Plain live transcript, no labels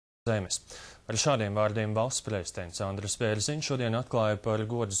zemes. Ar šādiem vārdiem valsts prezidents Andris Bērziņš šodien atklāja par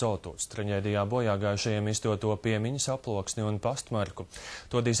godu Zolitudes traģēdijā bojāgājušajiem izdoto piemiņas aploksni un pastmarku.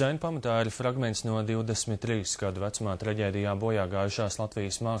 To dizaina pamatā ir fragments no 23 gadu vecumā traģēdijā bojāgājušās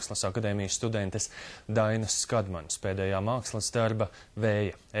Latvijas Mākslas akadēmijas studentes Dainas Skadmanas pēdējā mākslas darba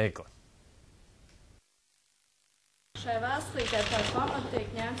Vēja egle. Šai vēstulītē par pamatu tiek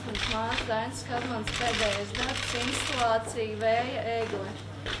ņemts mans māsas Dainas Skadmanas pēdējais darbs - instalācija Vēja egle.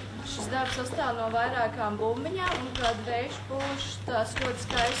 Šis darbs sastāv no vairākām bumbiņām, un kad vējš pūš, tās ļoti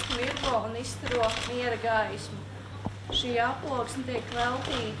skaisti virgo un izstaro miera gaismu. Šī aploksne tiek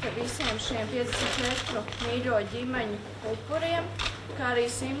veltīta visiem šiem 54 mīļo ģimeņu upuriem, kā arī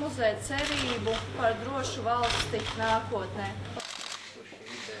simbolizē cerību par drošu valsti nākotnē.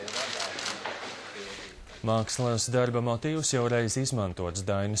 Mākslas darba motīvs jau reiz izmantots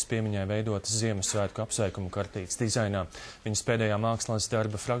Dainas piemiņai veidotas Ziemassvētku apsveikumu kartītes dizainā. Viņas pēdējā mākslas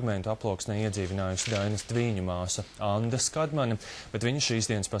darba fragmentu aploksnē iedzīvinājusi Dainas dviņu māsa Anda Skadmane, bet viņa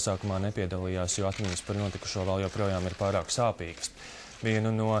šīs dienas pasākumā nepiedalījās, jo atmiņas par notikušo vēl joprojām ir pārāk sāpīgas.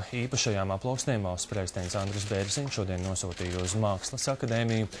 Vienu no īpašajām aploksnēm valsts prezidents Andris Bērziņš šodien nosūtīja uz Mākslas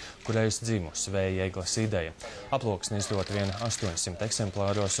akadēmiju, kureiz dzimusi Vēja egles ideja. Aploksne izdota vien 800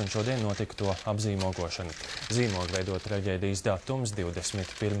 eksemplāros, un šodien notika to apzīmogošana. Zīmogu veido traģēdijas datums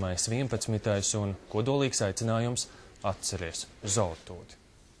 21.11. un kodolīgs aicinājums atceries Zolitudi.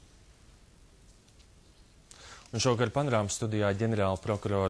 Un šovakar panorāmas studijā ģenerāla prokurora